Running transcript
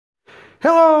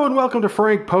Hello and welcome to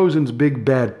Frank Posen's Big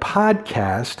Bad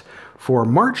Podcast for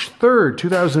March 3rd,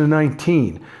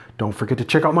 2019. Don't forget to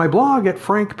check out my blog at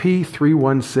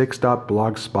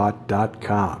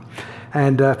frankp316.blogspot.com.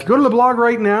 And if you go to the blog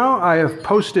right now, I have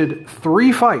posted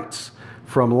 3 fights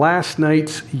from last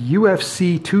night's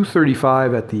UFC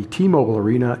 235 at the T-Mobile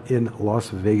Arena in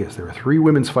Las Vegas. There were 3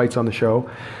 women's fights on the show,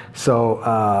 so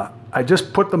I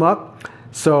just put them up.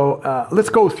 So let's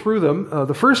go through them.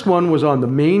 The first one was on the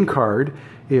main card.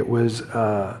 It was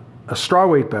a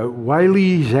strawweight bout,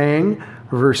 Weili Zhang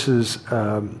versus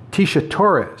Tecia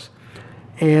Torres.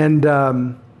 And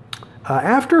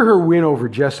after her win over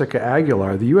Jessica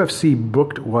Aguilar, the UFC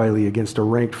booked Weili against a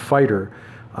ranked fighter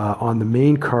on the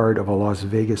main card of a Las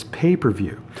Vegas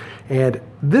pay-per-view. And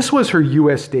this was her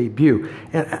U.S. debut.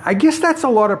 And I guess that's a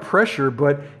lot of pressure,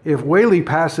 but if Weili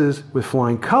passes with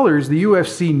flying colors, the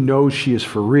UFC knows she is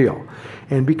for real.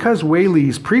 And because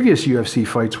Weili's previous UFC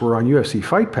fights were on UFC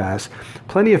Fight Pass,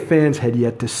 plenty of fans had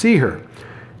yet to see her.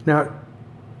 Now,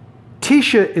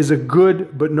 Tecia is a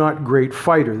good but not great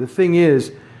fighter. The thing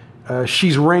is,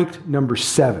 she's ranked number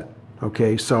 7.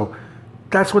 Okay, so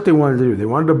that's what they wanted to do. They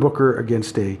wanted to book her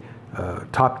against a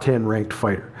top 10 ranked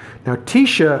fighter. Now,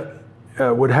 Tecia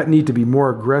would need to be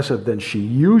more aggressive than she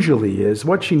usually is.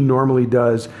 What she normally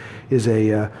does is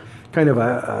a kind of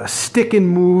a stick and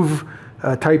move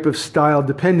type of style,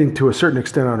 depending to a certain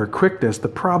extent on her quickness. The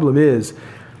problem is,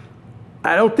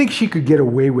 I don't think she could get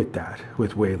away with that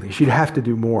with Weili. She'd have to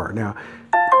do more. Now,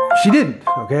 she didn't,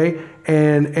 okay?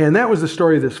 And that was the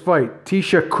story of this fight.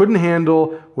 Tecia couldn't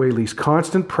handle Weili's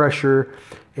constant pressure,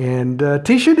 and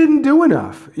Tecia didn't do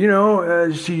enough. You know,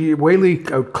 Weili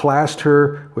outclassed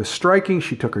her with striking.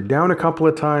 She took her down a couple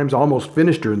of times, almost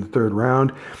finished her in the 3rd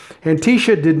round. And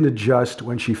Tecia didn't adjust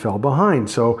when she fell behind.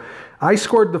 So I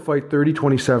scored the fight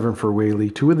 30-27 for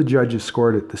Weili. 2 of the judges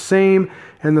scored it the same,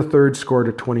 and the 3rd scored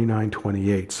it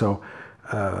 29-28. So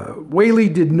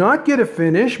Weili did not get a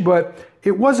finish, but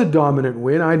it was a dominant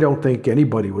win. I don't think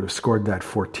anybody would have scored that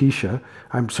for Tecia.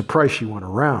 I'm surprised she won a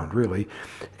round, really.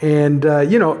 And,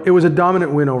 it was a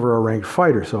dominant win over a ranked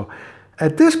fighter. So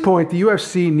at this point, the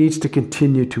UFC needs to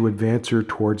continue to advance her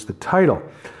towards the title.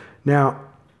 Now,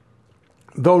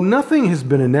 though nothing has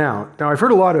been announced, now I've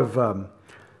heard a lot of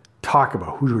talk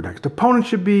about who her next opponent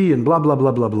should be and blah, blah,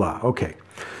 blah, blah, blah. Okay,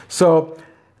 so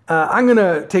I'm going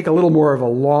to take a little more of a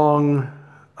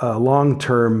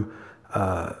long-term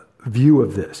view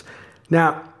of this.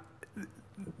 Now,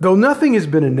 though nothing has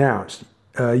been announced,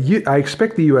 I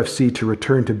expect the UFC to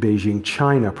return to Beijing,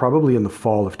 China, probably in the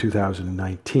fall of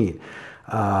 2019.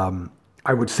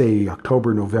 I would say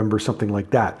October, November, something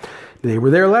like that. They were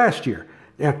there last year.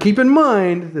 Now, keep in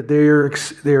mind that they're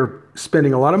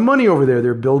spending a lot of money over there.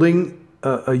 They're building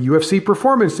a UFC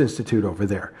Performance Institute over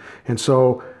there. And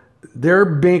so they're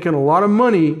banking a lot of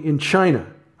money in China,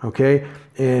 okay?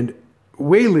 And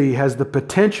Weili has the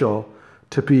potential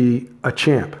to be a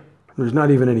champ. There's not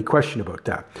even any question about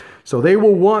that. So they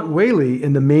will want Weili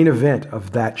in the main event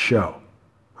of that show,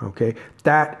 okay?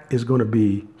 That is going to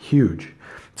be huge.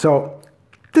 So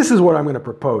this is what I'm going to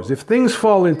propose. If things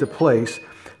fall into place,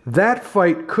 that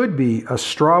fight could be a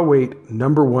strawweight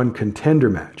number 1 contender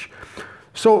match.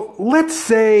 So let's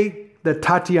say that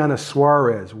Tatiana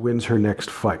Suarez wins her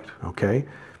next fight, okay?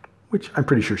 Which I'm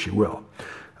pretty sure she will.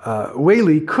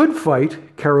 Weili could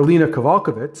fight Karolina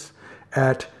Kowalkiewicz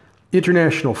at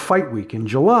International Fight Week in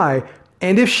July,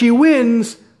 and if she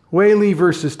wins, Weili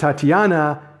versus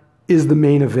Tatiana is the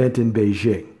main event in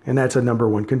Beijing, and that's a number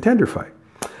 1 contender fight.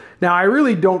 Now, I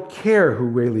really don't care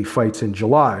who Weili fights in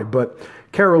July, but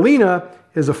Karolina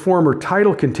is a former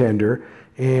title contender,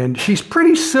 and she's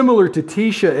pretty similar to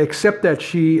Tecia, except that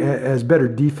she has better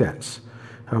defense,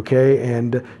 okay?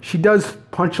 And she does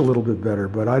punch a little bit better,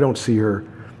 but I don't see her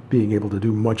being able to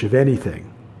do much of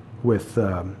anything with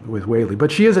Weili.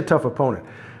 But she is a tough opponent.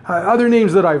 Other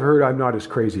names that I've heard, I'm not as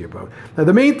crazy about. Now,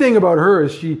 the main thing about her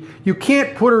is you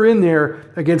can't put her in there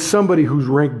against somebody who's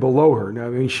ranked below her. Now,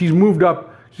 I mean, she's moved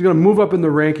up. She's going to move up in the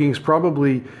rankings,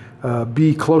 probably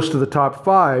be close to the top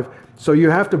 5. So you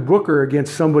have to book her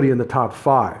against somebody in the top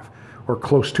 5 or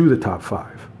close to the top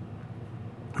 5.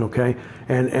 Okay,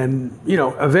 and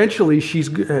eventually she's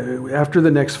after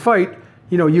the next fight,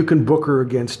 you can book her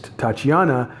against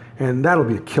Tatiana, and that'll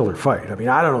be a killer fight. I mean,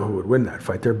 I don't know who would win that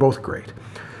fight. They're both great.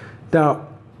 Now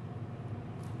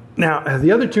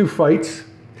the other 2 fights.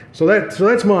 So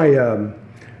that's my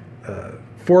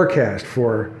forecast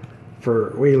for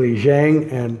Weili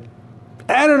Zhang, and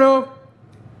I don't know.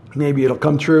 Maybe it'll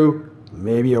come true.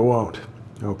 Maybe it won't.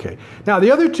 Okay. Now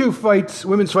the other 2 fights,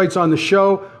 women's fights on the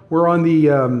show, were on the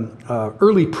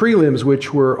early prelims,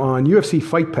 which were on UFC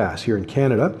Fight Pass here in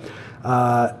Canada.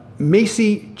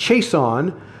 Macy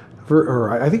Chiasson,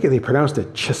 or I think they pronounced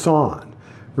it Chiasson,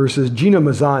 versus Gina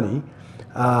Mazzani.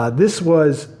 This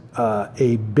was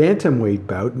a bantamweight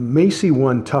bout. Macy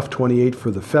won tough 28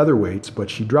 for the featherweights, but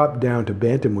she dropped down to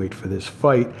bantamweight for this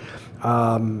fight.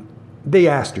 They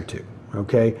asked her to,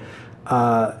 okay?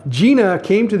 Gina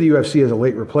came to the UFC as a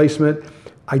late replacement.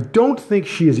 I don't think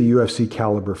she is a UFC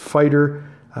caliber fighter.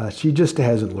 She just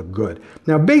hasn't looked good.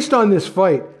 Now, based on this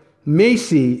fight,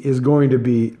 Macy is going to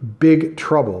be big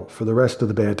trouble for the rest of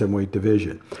the bantamweight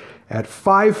division. At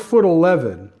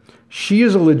 5'11", she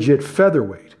is a legit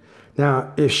featherweight.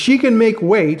 Now, if she can make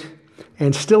weight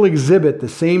and still exhibit the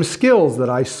same skills that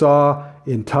I saw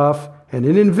in TUF and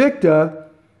in Invicta,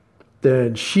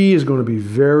 then she is going to be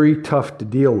very tough to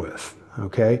deal with,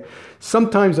 okay?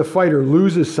 Sometimes a fighter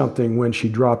loses something when she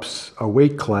drops a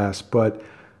weight class, but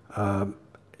I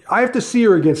have to see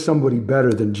her against somebody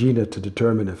better than Gina to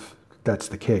determine if that's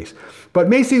the case. But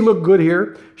Macy looked good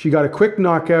here. She got a quick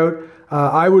knockout.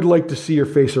 I would like to see her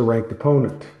face a ranked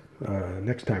opponent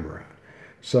next time around.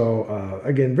 So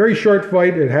again, very short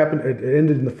fight. It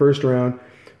ended in the first round.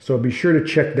 So be sure to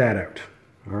check that out.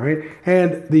 All right.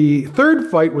 And the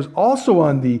third fight was also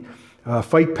on the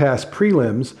Fight Pass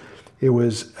prelims. It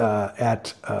was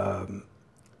at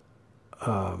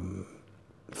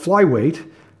flyweight,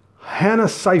 Hannah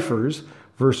Cifers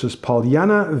versus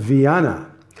Polyana Viana.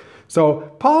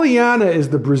 So Polyana is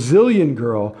the Brazilian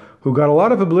girl who got a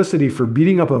lot of publicity for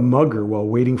beating up a mugger while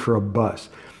waiting for a bus.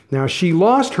 Now, she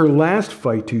lost her last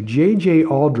fight to J.J.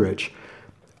 Aldrich,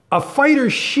 a fighter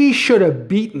she should have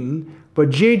beaten, but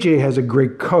J.J. has a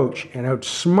great coach and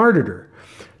outsmarted her.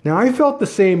 Now, I felt the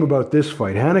same about this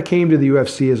fight. Hannah came to the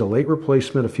UFC as a late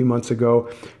replacement a few months ago.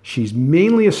 She's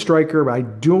mainly a striker, but I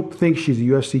don't think she's a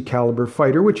UFC caliber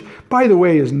fighter, which, by the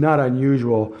way, is not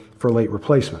unusual for late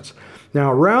replacements.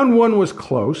 Now, round one was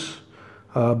close,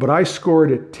 but I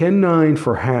scored at 10-9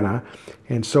 for Hannah,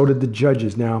 and so did the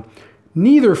judges. Now,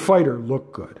 neither fighter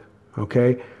looked good,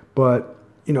 okay? But,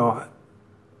 you know,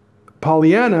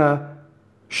 Polyana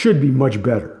should be much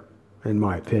better, in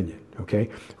my opinion, okay?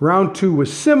 Round two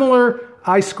was similar.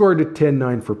 I scored at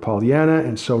 10-9 for Polyana,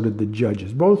 and so did the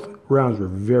judges. Both rounds were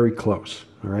very close,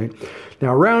 all right?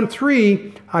 Now, round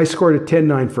three, I scored at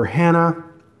 10-9 for Hannah.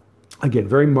 Again,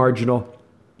 very marginal.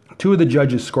 Two of the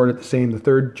judges scored at the same. The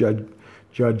third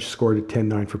judge scored at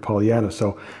 10-9 for Polyana.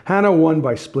 So Hannah won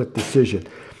by split decision.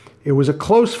 It was a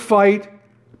close fight,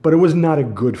 but it was not a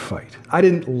good fight. I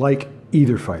didn't like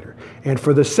either fighter. And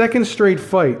for the second straight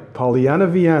fight, Polyana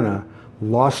Viana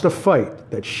lost a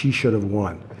fight that she should have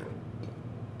won.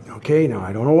 Okay, now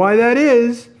I don't know why that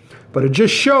is, but it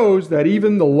just shows that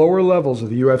even the lower levels of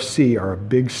the UFC are a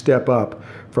big step up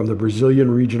from the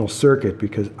Brazilian regional circuit,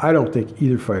 because I don't think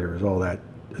either fighter is all that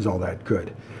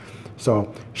good.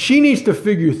 So she needs to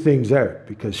figure things out,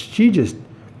 because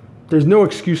there's no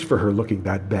excuse for her looking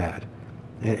that bad.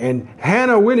 And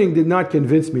Hannah winning did not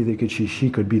convince me that she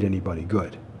could beat anybody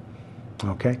good.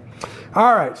 Okay?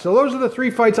 All right, so those are the three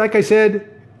fights. Like I said,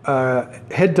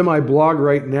 head to my blog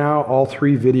right now. All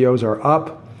three videos are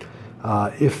up.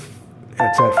 If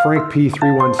it's at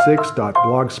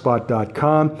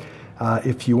frankp316.blogspot.com.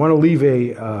 If you want to leave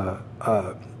a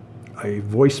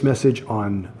voice message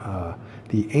on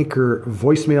the Anchor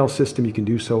voicemail system, you can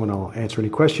do so, and I'll answer any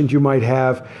questions you might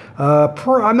have.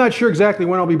 I'm not sure exactly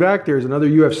when I'll be back. There's another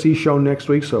UFC show next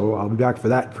week, so I'll be back for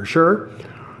that for sure.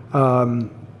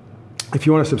 If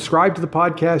you want to subscribe to the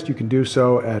podcast, you can do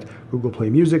so at Google Play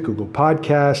Music, Google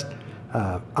Podcast,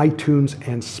 iTunes,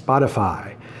 and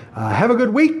Spotify. Have a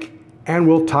good week, and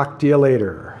we'll talk to you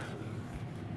later.